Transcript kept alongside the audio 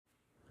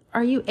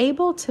Are you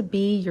able to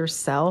be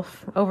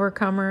yourself,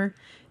 overcomer?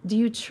 Do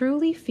you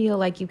truly feel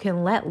like you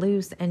can let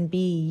loose and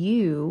be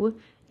you,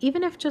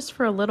 even if just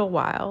for a little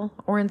while,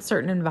 or in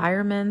certain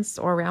environments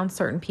or around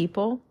certain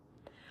people?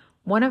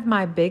 One of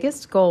my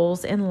biggest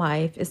goals in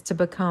life is to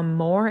become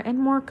more and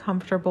more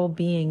comfortable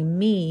being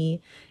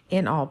me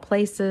in all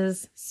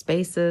places,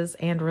 spaces,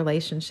 and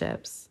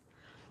relationships.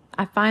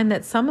 I find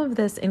that some of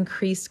this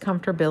increased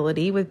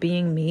comfortability with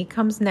being me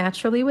comes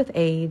naturally with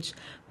age,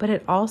 but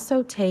it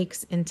also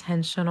takes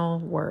intentional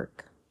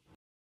work.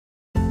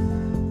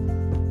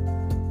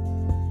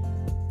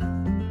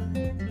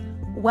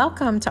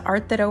 Welcome to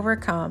Art That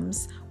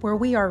Overcomes, where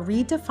we are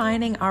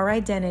redefining our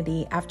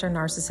identity after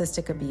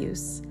narcissistic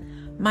abuse.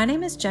 My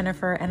name is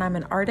Jennifer, and I'm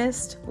an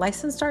artist,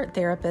 licensed art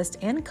therapist,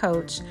 and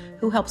coach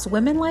who helps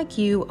women like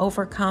you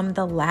overcome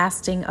the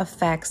lasting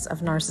effects of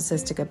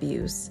narcissistic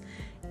abuse.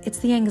 It's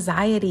the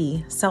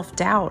anxiety,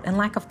 self-doubt, and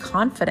lack of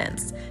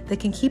confidence that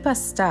can keep us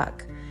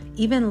stuck,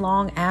 even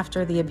long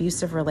after the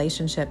abusive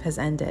relationship has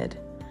ended.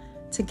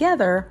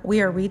 Together, we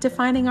are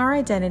redefining our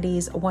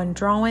identities one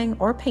drawing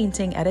or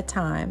painting at a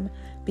time,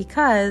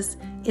 because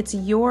it's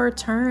your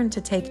turn to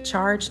take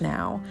charge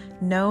now.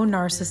 No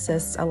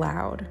narcissists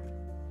allowed.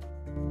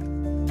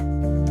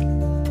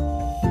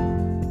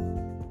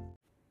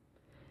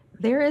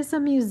 There is a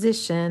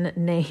musician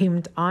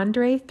named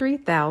Andre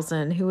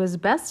 3000 who is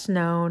best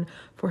known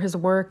for his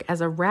work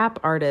as a rap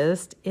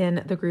artist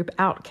in the group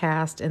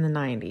Outkast in the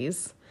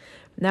 90s.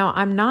 Now,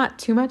 I'm not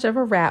too much of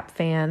a rap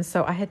fan,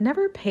 so I had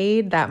never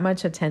paid that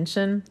much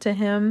attention to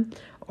him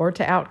or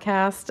to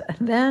Outkast.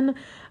 Then,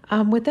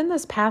 within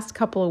this past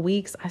couple of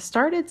weeks, I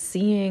started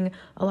seeing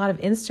a lot of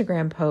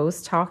Instagram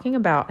posts talking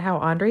about how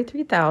Andre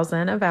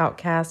 3000 of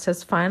Outkast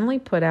has finally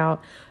put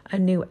out a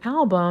new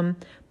album,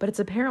 but it's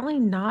apparently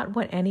not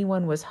what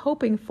anyone was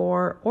hoping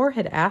for or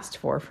had asked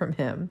for from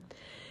him.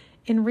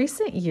 In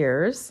recent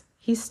years,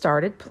 he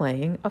started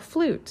playing a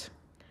flute.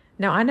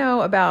 Now, I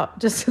know about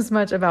just as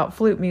much about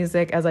flute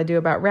music as I do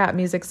about rap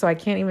music, so I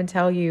can't even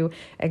tell you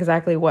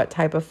exactly what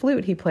type of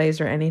flute he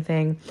plays or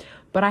anything.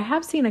 But I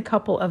have seen a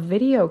couple of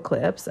video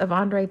clips of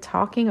Andre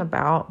talking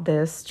about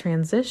this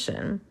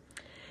transition.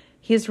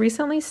 He has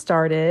recently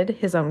started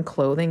his own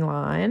clothing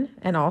line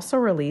and also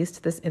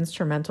released this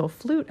instrumental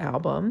flute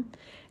album.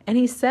 And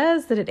he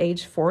says that at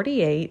age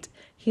 48,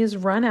 he has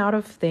run out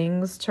of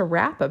things to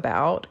rap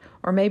about,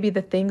 or maybe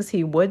the things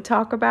he would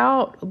talk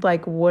about,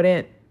 like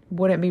wouldn't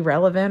be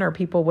relevant or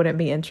people wouldn't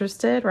be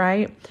interested,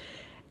 right?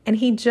 And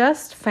he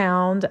just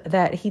found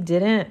that he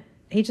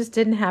just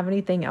didn't have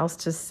anything else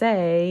to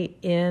say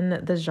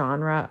in the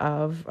genre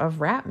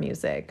of rap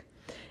music.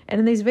 And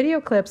in these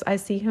video clips, I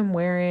see him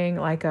wearing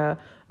like a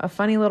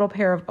funny little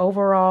pair of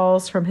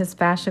overalls from his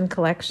fashion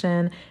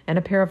collection and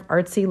a pair of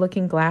artsy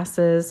looking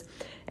glasses.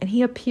 And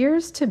he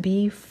appears to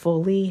be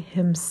fully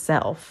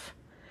himself.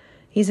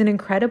 He's an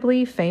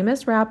incredibly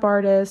famous rap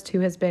artist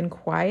who has been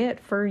quiet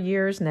for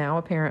years now,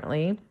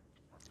 apparently,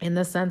 in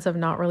the sense of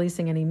not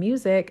releasing any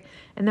music.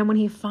 And then when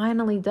he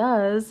finally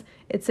does,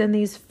 it's in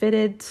these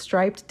fitted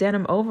striped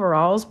denim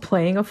overalls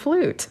playing a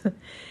flute.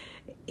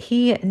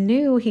 He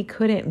knew he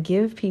couldn't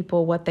give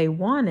people what they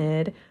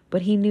wanted,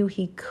 but he knew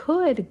he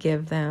could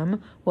give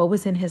them what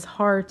was in his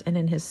heart and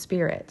in his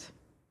spirit.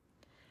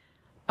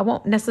 I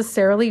won't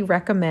necessarily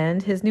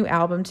recommend his new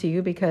album to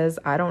you because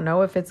I don't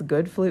know if it's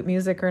good flute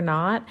music or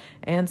not,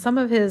 and some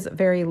of his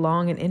very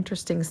long and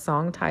interesting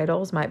song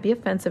titles might be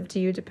offensive to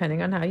you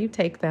depending on how you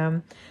take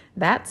them.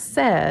 That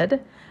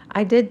said,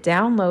 I did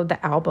download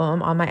the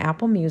album on my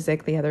Apple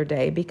Music the other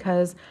day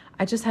because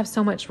I just have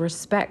so much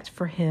respect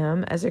for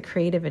him as a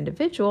creative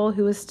individual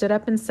who has stood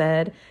up and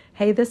said,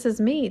 hey, this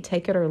is me,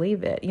 take it or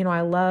leave it. You know,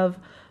 I love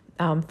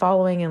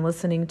following and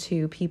listening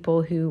to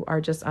people who are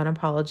just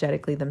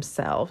unapologetically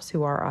themselves,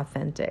 who are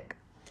authentic.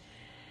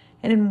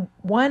 And in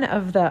one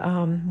of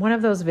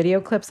those video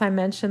clips I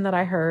mentioned that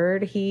I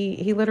heard,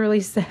 he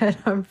literally said,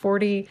 I'm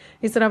 40.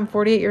 He said, I'm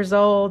 48 years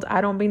old. I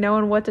don't be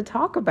knowing what to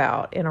talk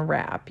about in a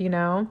rap, you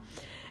know?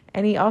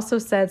 And he also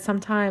said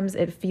sometimes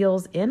it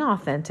feels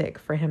inauthentic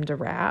for him to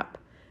rap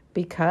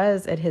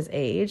because at his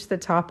age, the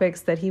topics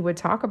that he would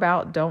talk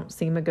about don't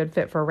seem a good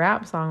fit for a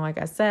rap song.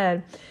 Like I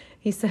said,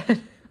 he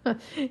said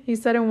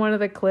in one of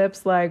the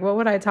clips, like, what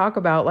would I talk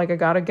about? Like, I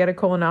got to get a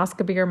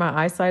colonoscopy or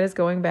my eyesight is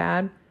going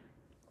bad.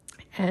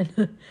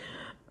 And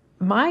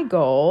my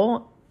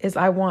goal is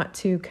I want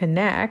to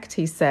connect,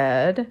 he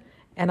said,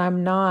 and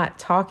I'm not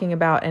talking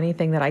about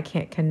anything that I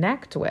can't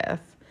connect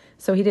with.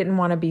 So he didn't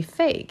want to be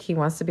fake. He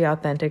wants to be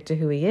authentic to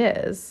who he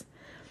is.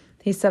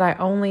 He said, I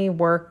only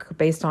work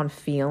based on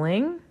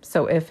feeling.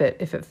 So if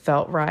it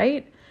felt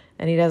right,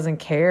 and he doesn't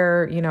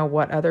care, you know,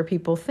 what other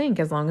people think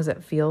as long as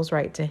it feels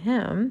right to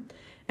him.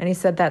 And he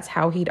said that's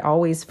how he'd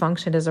always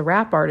functioned as a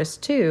rap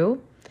artist too.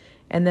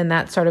 And then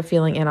that started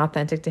feeling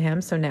inauthentic to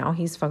him. So now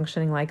he's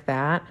functioning like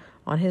that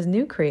on his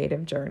new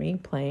creative journey,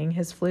 playing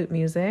his flute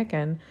music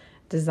and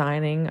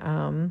designing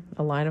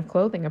a line of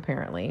clothing,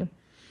 apparently.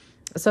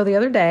 So the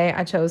other day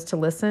I chose to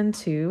listen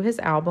to his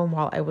album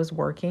while I was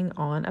working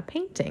on a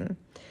painting.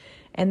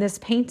 And this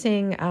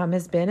painting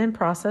has been in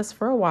process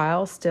for a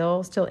while,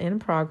 still in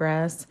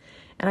progress.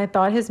 And I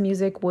thought his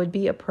music would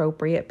be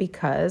appropriate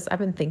because I've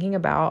been thinking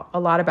a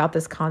lot about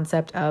this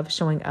concept of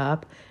showing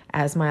up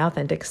as my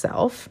authentic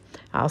self.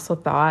 I also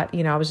thought,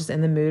 I was just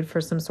in the mood for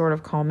some sort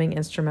of calming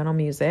instrumental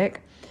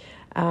music.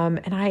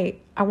 And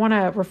I want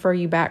to refer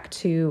you back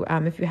to,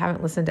 if you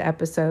haven't listened to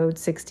episode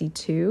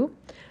 62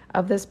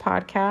 of this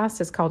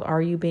podcast, it's called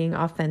Are You Being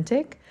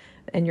Authentic?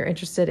 And you're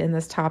interested in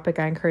this topic,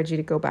 I encourage you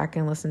to go back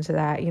and listen to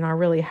that. I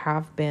really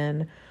have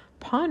been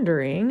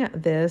pondering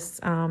this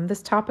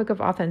topic of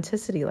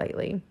authenticity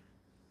lately.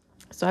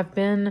 So I've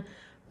been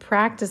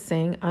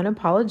practicing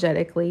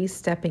unapologetically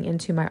stepping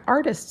into my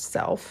artist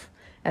self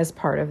as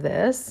part of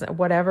this,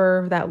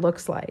 whatever that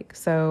looks like.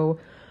 So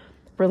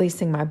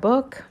releasing my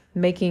book,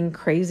 making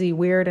crazy,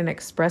 weird, and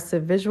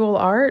expressive visual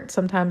art,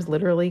 sometimes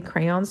literally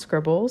crayon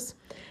scribbles,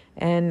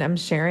 and I'm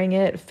sharing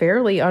it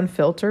fairly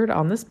unfiltered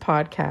on this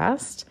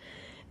podcast.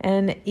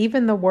 And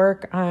even the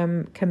work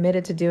I'm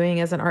committed to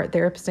doing as an art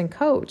therapist and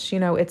coach,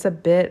 it's a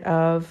bit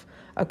of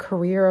a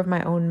career of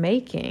my own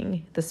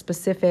making, the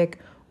specific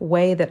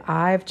way that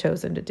I've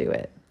chosen to do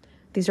it.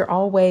 These are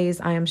all ways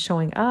I am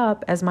showing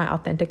up as my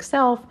authentic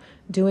self,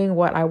 doing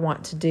what I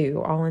want to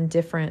do, all in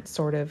different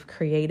sort of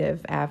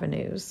creative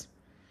avenues.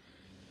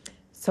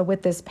 So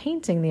with this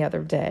painting the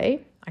other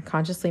day, I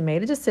consciously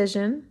made a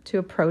decision to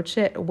approach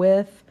it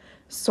with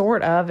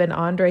sort of an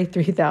Andre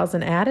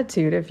 3000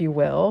 attitude, if you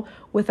will,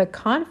 with a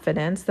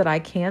confidence that I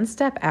can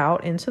step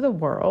out into the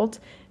world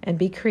and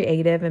be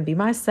creative and be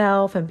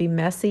myself and be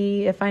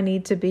messy if I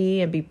need to be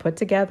and be put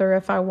together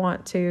if I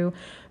want to.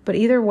 But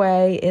either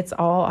way, it's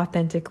all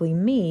authentically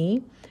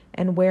me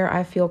and where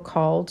I feel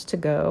called to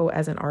go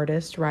as an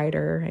artist,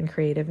 writer, and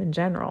creative in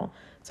general.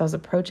 So I was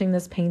approaching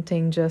this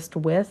painting just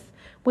with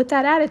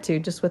that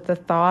attitude, just with the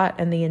thought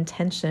and the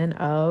intention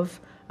of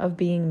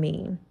being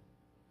me.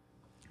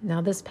 Now,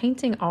 this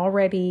painting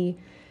already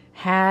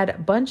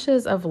had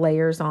bunches of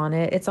layers on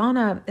it. It's on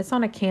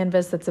a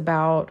canvas that's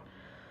about,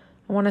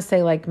 I want to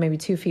say like maybe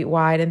 2 feet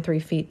wide and 3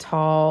 feet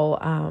tall.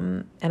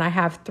 And I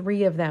have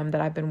 3 of them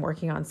that I've been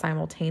working on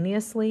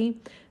simultaneously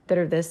that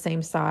are this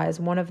same size.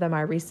 One of them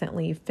I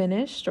recently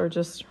finished or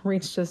just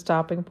reached a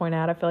stopping point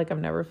at. I feel like I've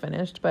never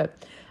finished,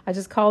 but I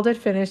just called it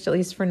finished, at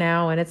least for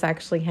now. And it's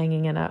actually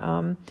hanging in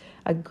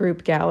a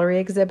group gallery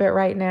exhibit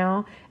right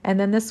now. And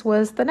then this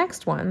was the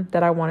next one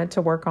that I wanted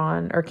to work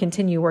on or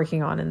continue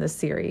working on in this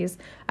series.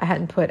 I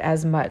hadn't put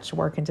as much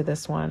work into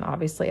this one,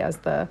 obviously, as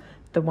the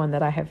one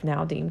that I have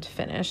now deemed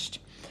finished.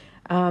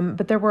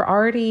 But there were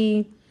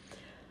already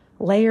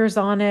layers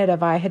on it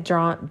I had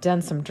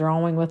done some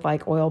drawing with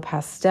like oil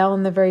pastel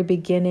in the very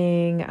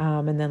beginning,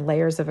 and then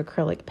layers of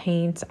acrylic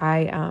paint.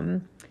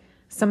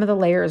 Some of the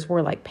layers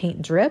were like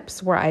paint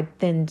drips where I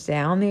thinned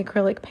down the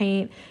acrylic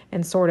paint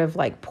and sort of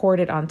like poured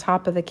it on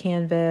top of the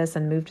canvas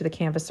and moved the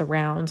canvas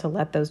around to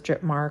let those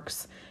drip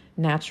marks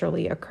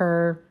naturally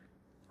occur.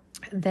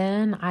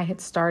 Then I had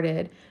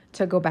started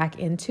to go back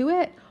into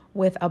it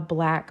with a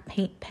black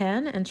paint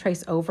pen and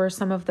trace over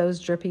some of those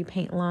drippy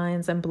paint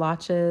lines and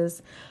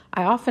blotches.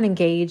 I often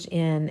engage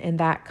in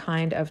that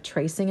kind of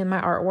tracing in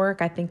my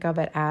artwork. I think of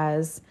it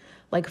as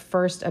like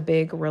first a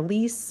big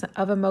release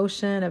of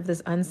emotion, of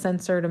this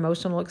uncensored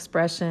emotional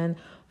expression,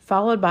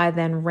 followed by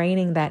then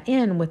reining that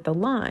in with the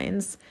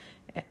lines.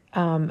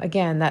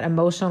 Again, that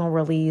emotional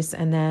release,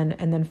 and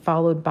then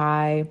followed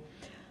by,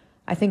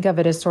 I think of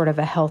it as sort of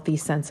a healthy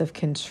sense of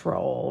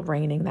control,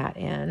 reining that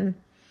in.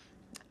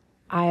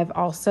 I have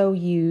also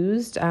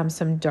used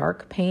some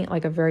dark paint,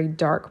 like a very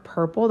dark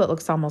purple that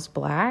looks almost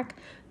black,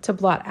 to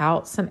blot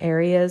out some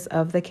areas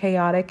of the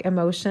chaotic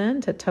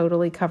emotion, to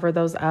totally cover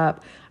those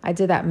up. I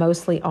did that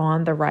mostly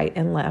on the right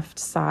and left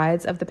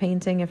sides of the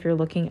painting. If you're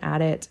looking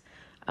at it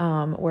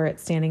where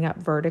it's standing up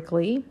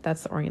vertically,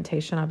 that's the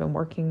orientation I've been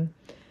working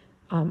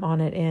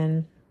on it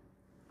in.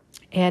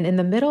 And in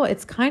the middle,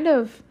 it's kind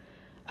of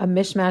a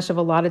mishmash of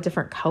a lot of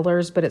different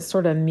colors, but it's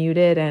sort of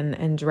muted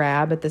and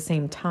drab at the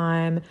same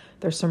time.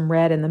 There's some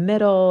red in the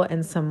middle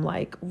and some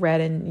like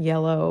red and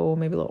yellow,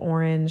 maybe a little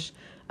orange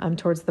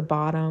towards the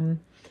bottom.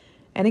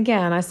 And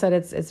again, I said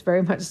it's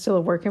very much still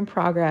a work in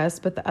progress,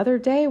 but the other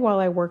day while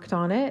I worked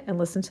on it and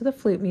listened to the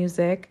flute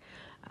music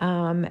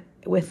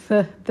with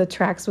the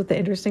tracks with the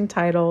interesting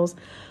titles,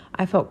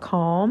 I felt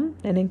calm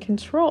and in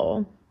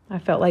control. I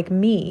felt like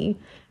me,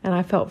 and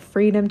I felt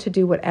freedom to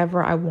do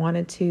whatever I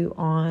wanted to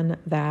on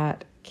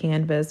that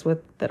canvas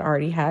that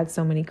already had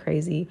so many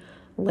crazy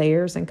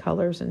layers and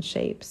colors and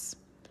shapes.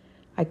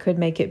 I could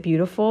make it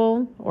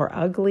beautiful or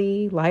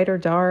ugly, light or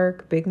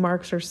dark, big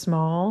marks or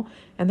small,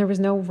 and there was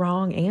no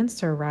wrong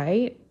answer,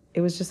 right?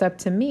 It was just up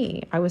to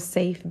me. I was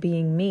safe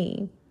being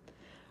me.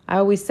 I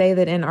always say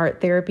that in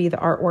art therapy, the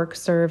artwork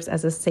serves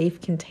as a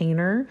safe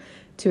container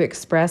to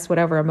express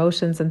whatever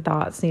emotions and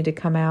thoughts need to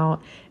come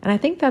out. And I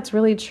think that's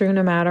really true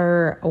no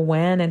matter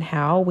when and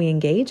how we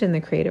engage in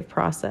the creative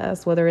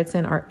process, whether it's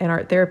in an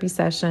art therapy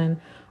session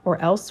or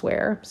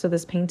elsewhere. So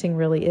this painting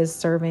really is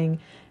serving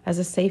as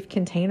a safe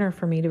container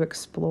for me to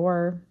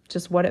explore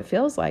just what it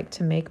feels like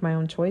to make my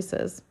own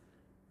choices.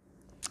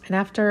 And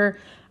after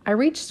I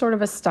reached sort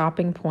of a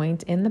stopping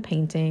point in the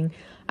painting.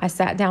 I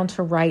sat down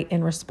to write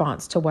in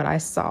response to what I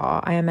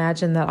saw. I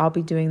imagine that I'll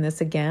be doing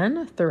this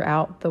again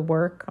throughout the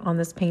work on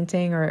this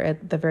painting, or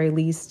at the very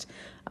least,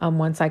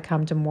 once I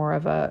come to more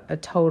of a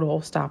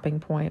total stopping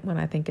point when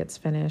I think it's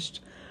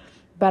finished.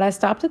 But I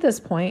stopped at this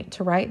point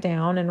to write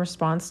down in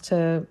response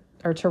to,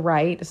 or to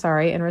write,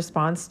 sorry, in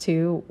response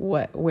to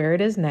where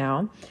it is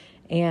now,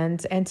 and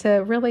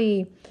to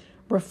really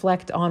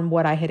reflect on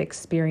what I had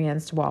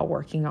experienced while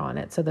working on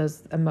it. So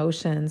those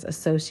emotions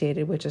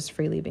associated with just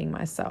freely being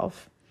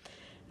myself.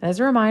 As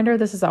a reminder,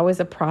 this is always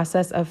a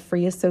process of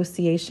free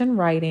association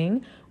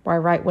writing, where I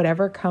write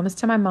whatever comes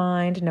to my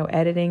mind, no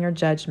editing or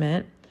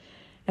judgment.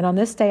 And on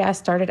this day, I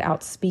started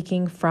out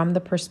speaking from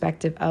the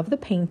perspective of the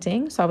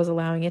painting. So I was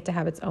allowing it to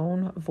have its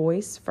own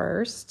voice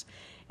first.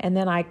 And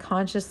then I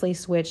consciously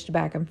switched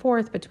back and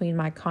forth between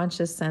my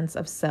conscious sense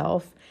of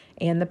self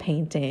and the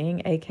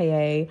painting,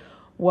 aka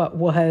what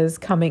was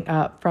coming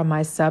up from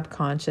my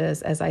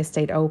subconscious, as I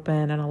stayed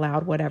open and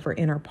allowed whatever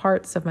inner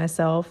parts of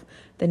myself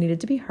that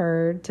needed to be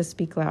heard to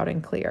speak loud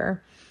and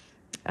clear.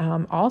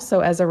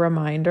 Also, as a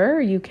reminder,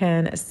 you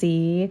can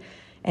see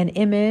an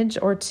image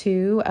or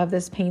two of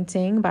this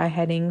painting by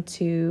heading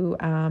to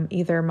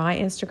either my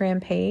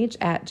Instagram page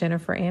at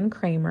Jennifer Ann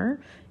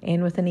Kramer,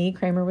 Ann with an E,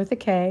 Kramer with a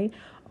K,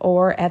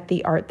 or at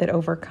the Art That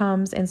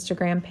Overcomes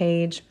Instagram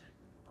page.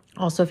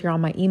 Also, if you're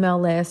on my email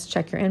list,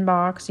 check your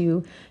inbox.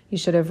 You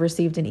should have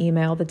received an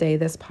email the day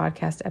this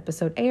podcast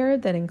episode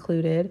aired that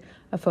included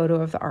a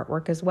photo of the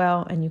artwork as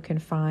well. And you can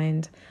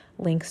find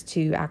links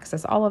to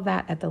access all of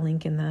that at the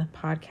link in the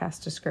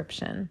podcast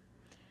description.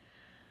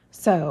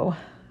 So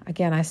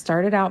again, I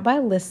started out by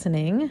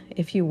listening,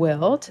 if you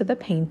will, to the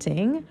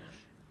painting,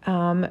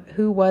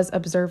 who was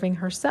observing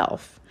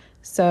herself.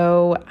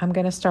 So I'm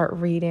going to start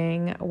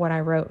reading what I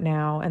wrote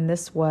now. And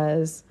this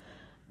was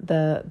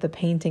the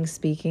painting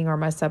speaking, or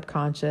my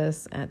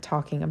subconscious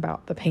talking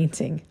about the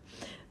painting.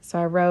 So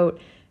I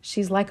wrote,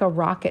 she's like a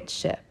rocket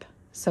ship,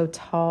 so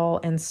tall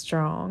and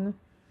strong,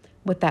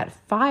 with that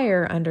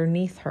fire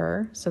underneath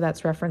her. So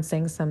that's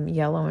referencing some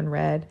yellow and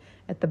red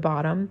at the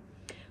bottom.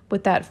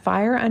 With that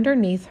fire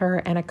underneath her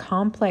and a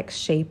complex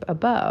shape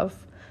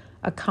above,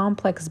 a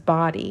complex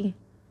body,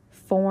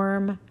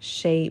 form,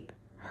 shape,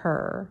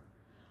 her.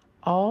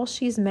 All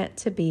she's meant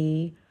to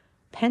be,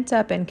 pent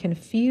up and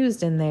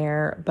confused in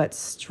there, but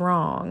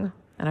strong.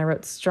 And I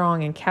wrote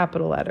strong in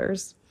capital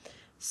letters.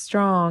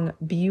 Strong,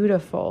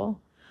 beautiful.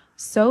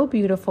 So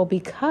beautiful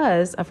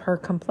because of her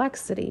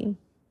complexity.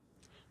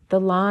 The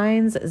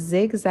lines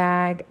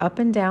zigzag up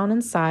and down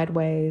and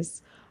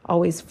sideways,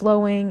 always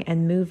flowing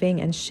and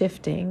moving and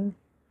shifting,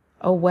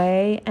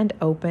 away and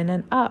open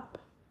and up.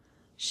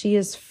 She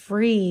is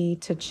free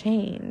to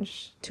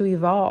change, to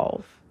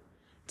evolve,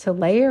 to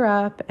layer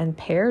up and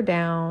pare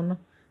down,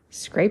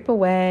 scrape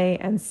away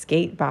and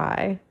skate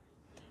by,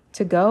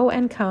 to go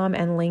and come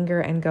and linger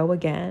and go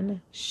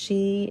again.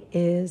 She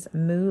is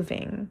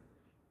moving.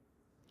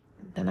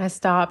 Then I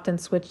stopped and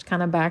switched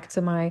kind of back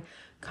to my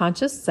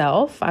conscious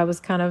self. I was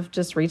kind of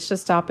just reached a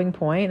stopping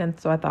point, and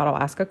so I thought I'll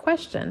ask a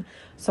question.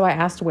 So I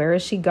asked, where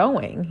is she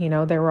going? You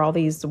know, there were all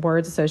these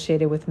words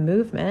associated with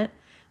movement.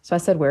 So I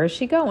said, where is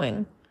she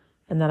going?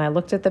 And then I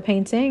looked at the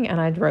painting and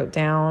I wrote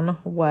down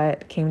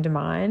what came to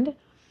mind.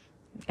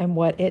 And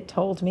what it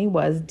told me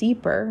was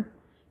deeper,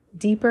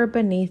 deeper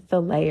beneath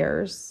the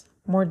layers,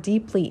 more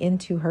deeply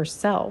into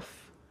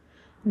herself,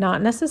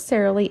 not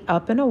necessarily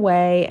up and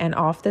away and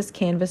off this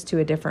canvas to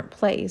a different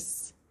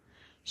place.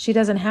 She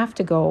doesn't have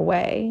to go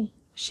away.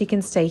 She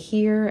can stay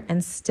here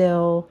and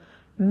still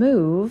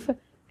move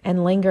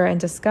and linger and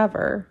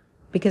discover,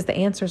 because the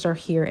answers are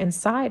here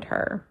inside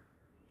her.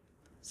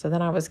 So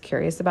then I was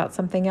curious about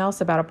something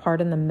else, about a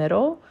part in the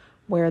middle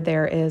where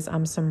there is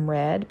some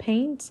red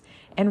paint.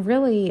 And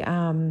really,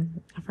 I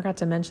forgot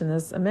to mention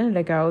this a minute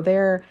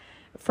ago,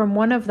 from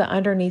one of the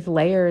underneath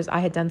layers, I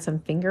had done some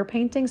finger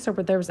painting. So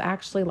there was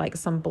actually like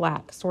some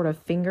black sort of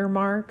finger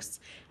marks.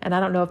 And I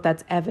don't know if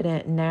that's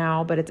evident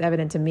now, but it's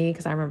evident to me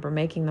because I remember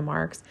making the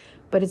marks.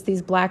 But it's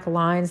these black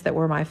lines that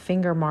were my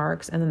finger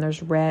marks, and then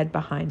there's red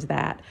behind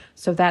that.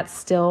 So that's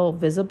still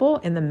visible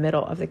in the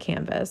middle of the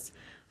canvas.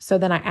 So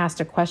then I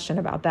asked a question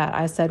about that.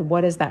 I said,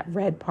 what is that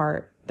red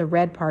part, the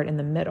red part in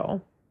the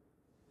middle?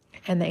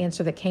 And the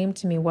answer that came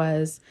to me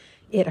was,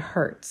 it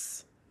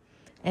hurts.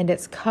 And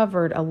it's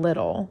covered a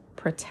little,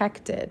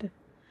 protected,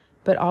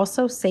 but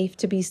also safe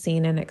to be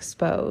seen and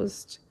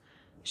exposed.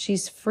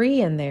 She's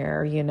free in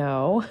there, you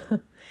know.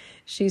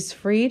 She's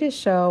free to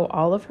show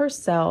all of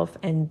herself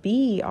and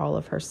be all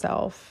of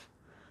herself.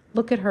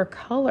 Look at her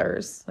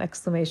colors,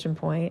 exclamation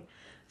point.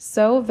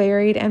 So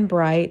varied and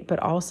bright, but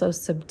also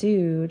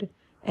subdued,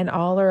 and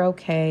all are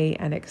okay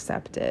and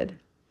accepted.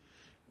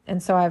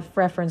 And so I've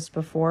referenced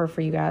before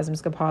for you guys, I'm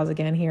just going to pause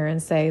again here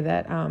and say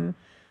that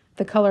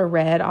the color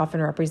red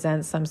often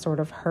represents some sort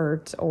of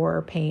hurt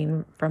or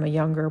pain from a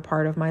younger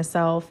part of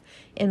myself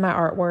in my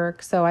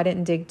artwork. So I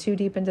didn't dig too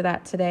deep into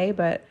that today,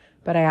 but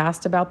I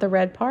asked about the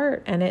red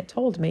part, and it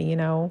told me, you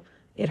know,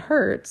 it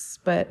hurts,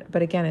 but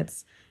again,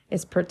 it's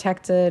It's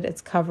protected,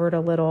 it's covered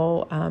a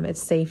little,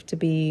 it's safe to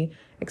be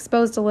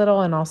exposed a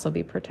little and also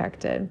be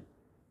protected.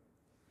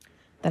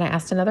 Then I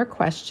asked another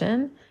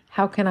question: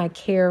 how can I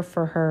care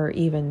for her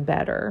even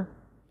better?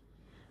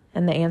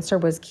 And the answer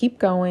was keep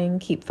going,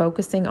 keep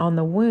focusing on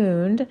the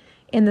wound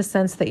in the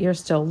sense that you're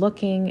still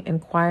looking,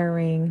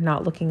 inquiring,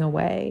 not looking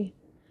away.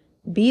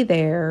 Be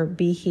there,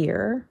 be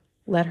here.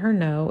 Let her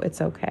know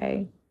it's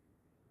okay.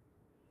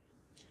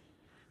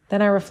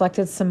 Then I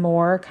reflected some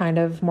more, kind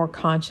of more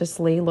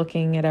consciously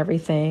looking at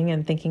everything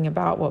and thinking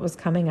about what was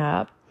coming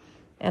up.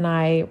 And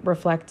I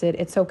reflected,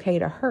 it's okay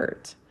to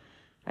hurt.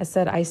 I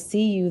said, I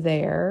see you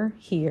there,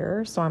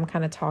 here. So I'm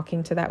kind of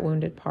talking to that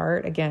wounded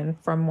part, again,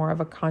 from more of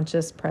a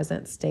conscious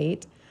present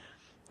state.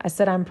 I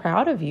said, I'm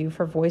proud of you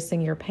for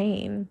voicing your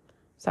pain.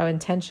 So I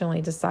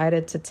intentionally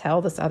decided to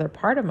tell this other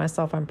part of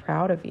myself, I'm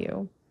proud of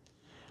you.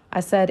 I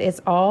said,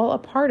 it's all a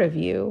part of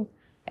you,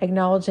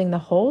 acknowledging the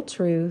whole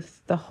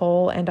truth, the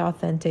whole and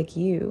authentic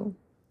you.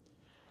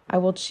 I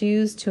will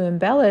choose to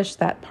embellish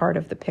that part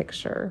of the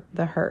picture,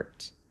 the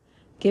hurt.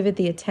 Give it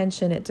the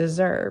attention it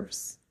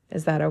deserves.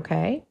 Is that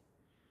okay?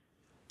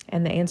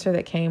 And the answer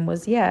that came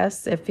was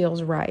yes, it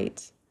feels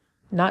right.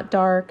 Not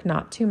dark,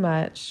 not too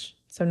much.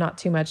 So not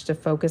too much to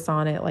focus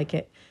on it. Like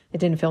it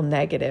didn't feel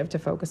negative to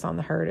focus on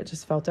the hurt. It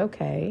just felt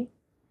okay.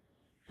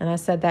 And I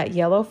said that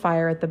yellow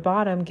fire at the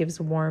bottom gives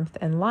warmth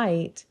and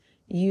light.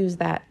 Use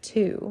that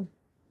too.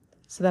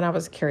 So then I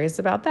was curious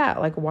about that.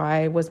 Like,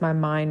 why was my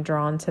mind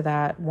drawn to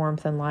that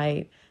warmth and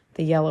light,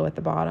 the yellow at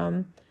the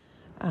bottom?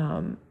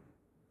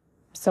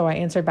 So I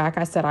answered back,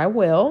 I said,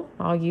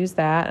 I'll use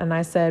that. And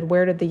I said,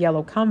 where did the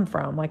yellow come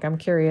from? Like, I'm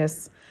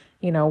curious,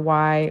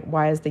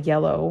 why is the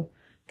yellow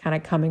kind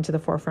of coming to the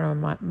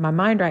forefront of my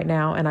mind right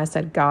now? And I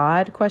said,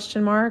 God, ?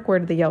 Where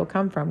did the yellow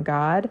come from?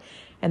 God.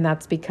 And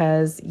that's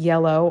because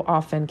yellow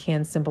often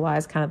can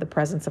symbolize kind of the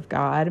presence of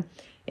God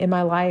in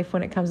my life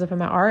when it comes up in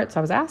my art. So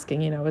I was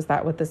asking, is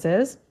that what this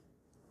is?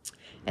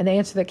 And the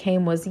answer that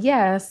came was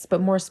yes,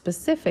 but more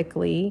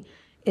specifically,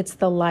 it's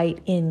the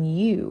light in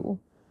you.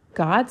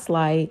 God's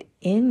light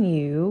in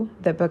you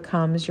that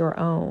becomes your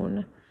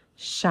own.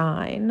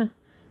 Shine.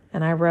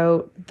 And I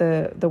wrote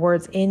the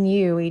words in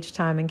you each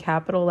time in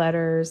capital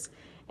letters,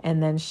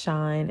 and then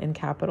shine in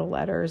capital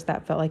letters.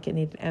 That felt like it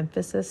needed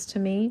emphasis to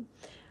me.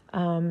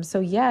 So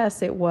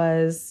yes, it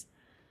was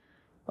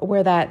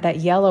where that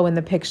yellow in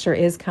the picture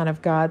is kind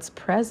of God's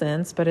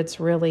presence, but it's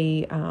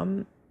really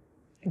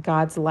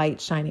God's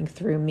light shining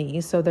through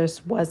me. So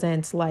this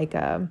wasn't like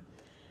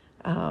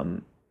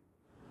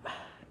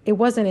it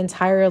wasn't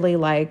entirely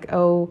like,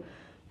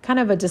 kind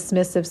of a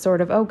dismissive sort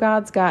of,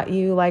 God's got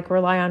you, like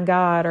rely on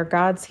God or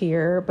God's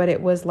here. But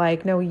it was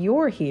like, no,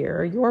 you're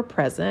here, you're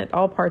present,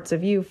 all parts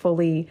of you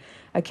fully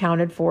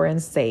accounted for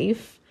and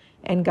safe.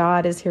 And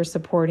God is here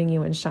supporting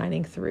you and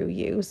shining through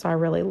you. So I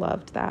really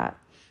loved that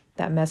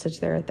message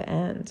there at the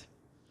end.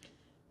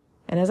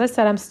 And as I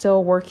said, I'm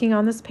still working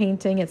on this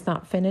painting. It's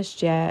not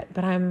finished yet,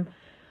 but I'm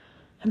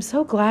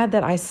so glad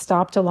that I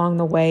stopped along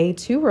the way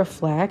to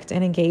reflect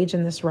and engage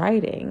in this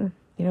writing.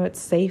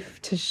 It's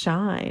safe to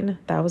shine.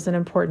 That was an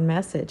important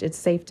message. It's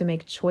safe to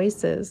make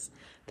choices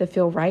that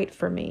feel right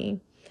for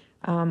me.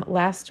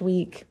 Last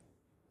week's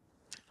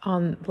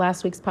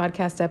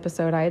podcast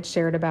episode, I had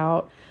shared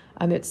about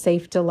it's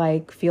safe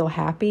to feel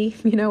happy.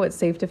 It's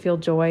safe to feel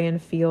joy and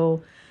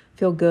feel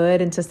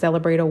good and to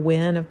celebrate a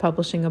win of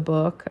publishing a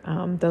book.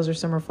 Those are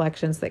some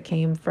reflections that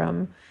came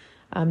from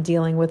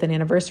dealing with an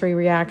anniversary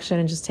reaction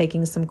and just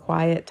taking some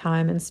quiet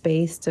time and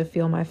space to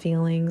feel my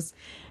feelings.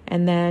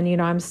 And then,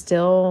 I'm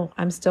still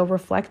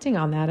reflecting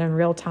on that in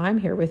real time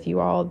here with you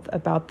all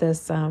about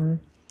this.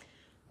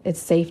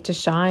 It's safe to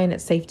shine.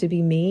 It's safe to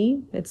be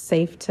me. It's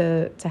safe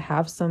to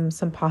have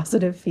some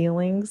positive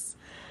feelings.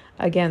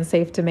 Again,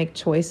 safe to make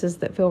choices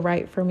that feel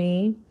right for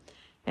me.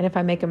 And if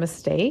I make a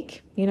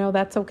mistake,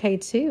 that's okay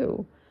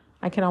too.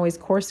 I can always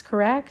course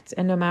correct,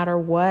 and no matter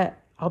what,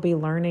 I'll be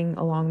learning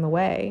along the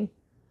way.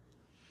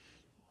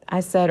 I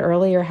said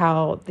earlier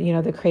how,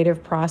 the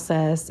creative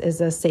process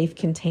is a safe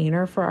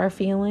container for our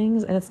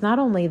feelings. And it's not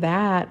only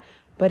that,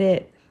 but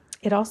it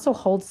also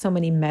holds so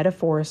many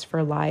metaphors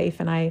for life.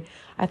 And I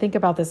think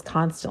about this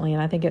constantly,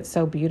 and I think it's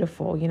so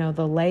beautiful.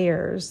 The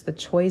layers, the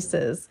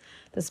choices,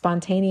 the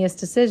spontaneous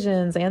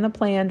decisions and the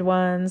planned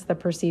ones, the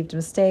perceived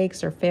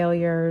mistakes or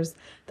failures,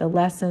 the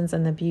lessons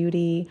and the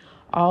beauty,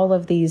 all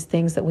of these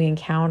things that we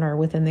encounter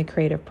within the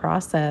creative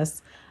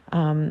process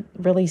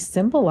really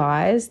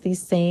symbolize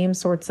these same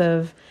sorts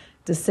of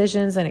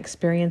decisions and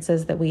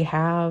experiences that we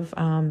have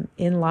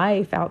in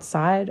life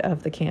outside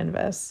of the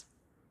canvas.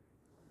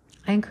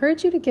 I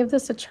encourage you to give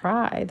this a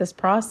try, this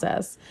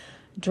process.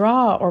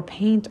 Draw or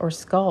paint or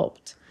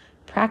sculpt.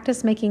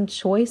 Practice making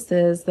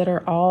choices that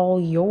are all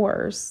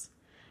yours.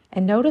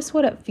 And notice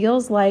what it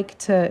feels like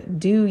to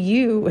do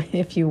you,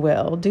 if you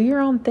will. Do your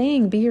own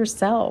thing. Be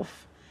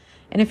yourself.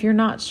 And if you're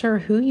not sure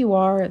who you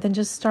are, then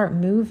just start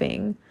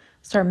moving.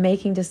 Start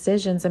making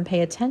decisions and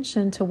pay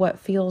attention to what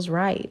feels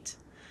right.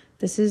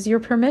 This is your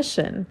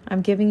permission.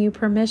 I'm giving you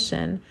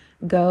permission.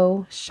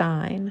 Go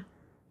shine.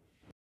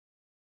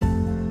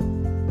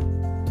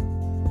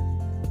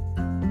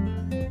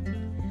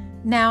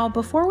 Now,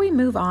 before we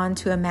move on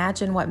to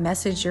imagine what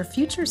message your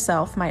future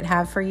self might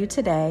have for you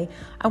today,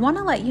 I want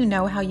to let you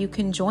know how you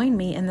can join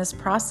me in this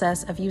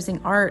process of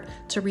using art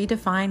to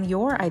redefine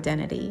your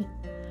identity.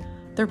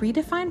 The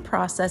Redefine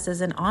Process is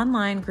an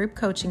online group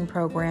coaching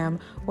program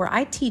where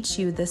I teach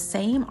you the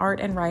same art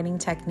and writing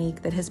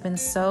technique that has been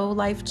so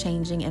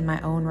life-changing in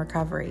my own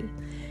recovery.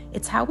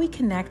 It's how we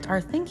connect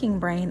our thinking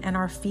brain and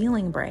our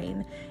feeling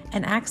brain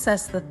and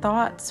access the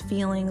thoughts,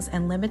 feelings,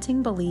 and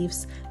limiting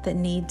beliefs that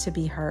need to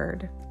be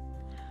heard.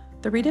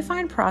 The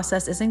Redefine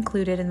Process is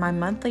included in my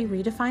monthly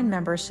Redefine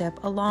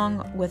membership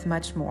along with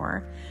much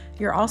more.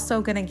 You're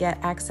also going to get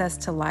access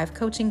to live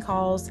coaching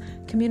calls,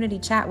 community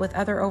chat with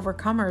other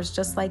overcomers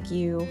just like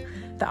you,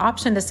 the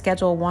option to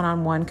schedule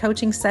one-on-one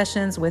coaching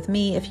sessions with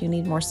me if you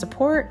need more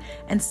support,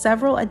 and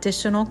several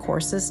additional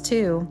courses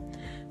too.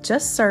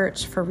 Just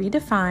search for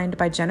Redefined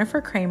by Jennifer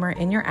Kramer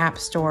in your app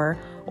store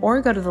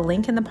or go to the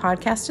link in the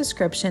podcast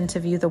description to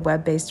view the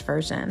web-based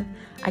version.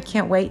 I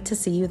can't wait to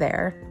see you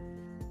there.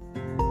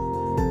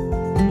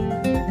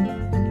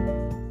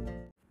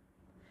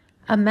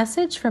 A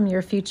message from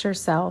your future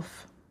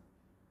self.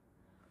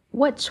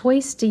 What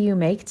choice do you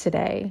make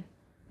today?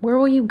 Where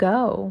will you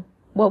go?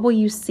 What will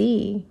you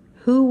see?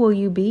 Who will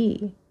you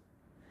be?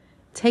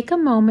 Take a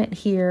moment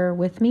here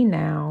with me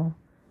now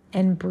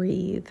and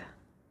breathe.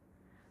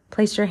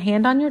 Place your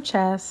hand on your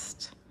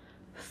chest.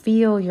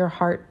 Feel your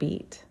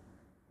heartbeat.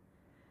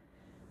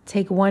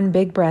 Take one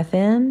big breath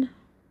in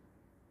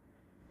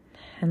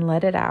and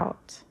let it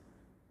out.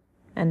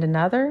 And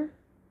another.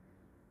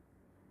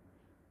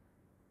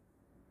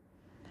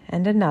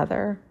 And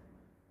another.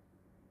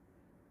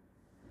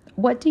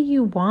 What do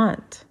you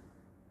want?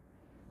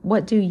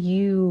 What do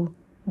you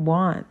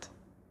want?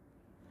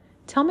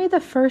 Tell me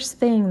the first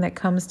thing that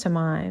comes to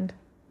mind.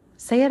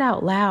 Say it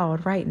out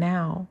loud right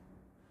now.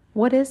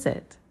 What is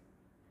it?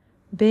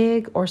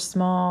 Big or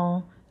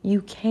small,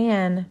 you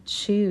can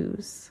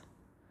choose.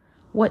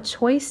 What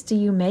choice do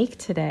you make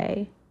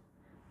today?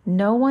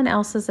 No one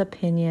else's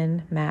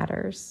opinion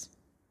matters.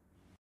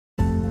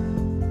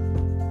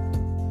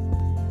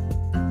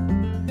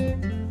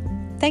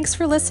 Thanks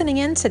for listening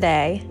in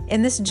today.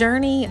 In this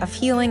journey of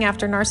healing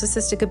after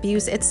narcissistic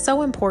abuse, it's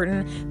so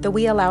important that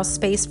we allow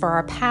space for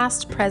our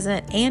past,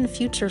 present, and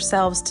future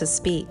selves to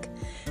speak.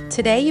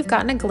 Today, you've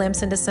gotten a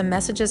glimpse into some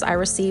messages I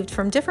received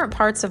from different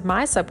parts of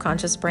my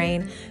subconscious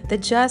brain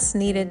that just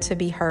needed to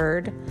be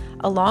heard,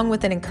 along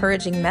with an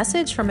encouraging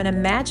message from an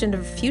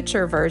imagined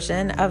future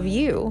version of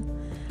you.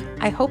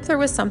 I hope there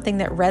was something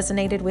that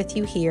resonated with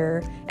you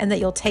here and that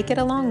you'll take it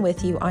along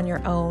with you on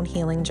your own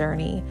healing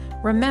journey.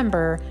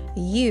 Remember,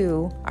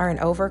 you are an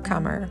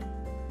overcomer.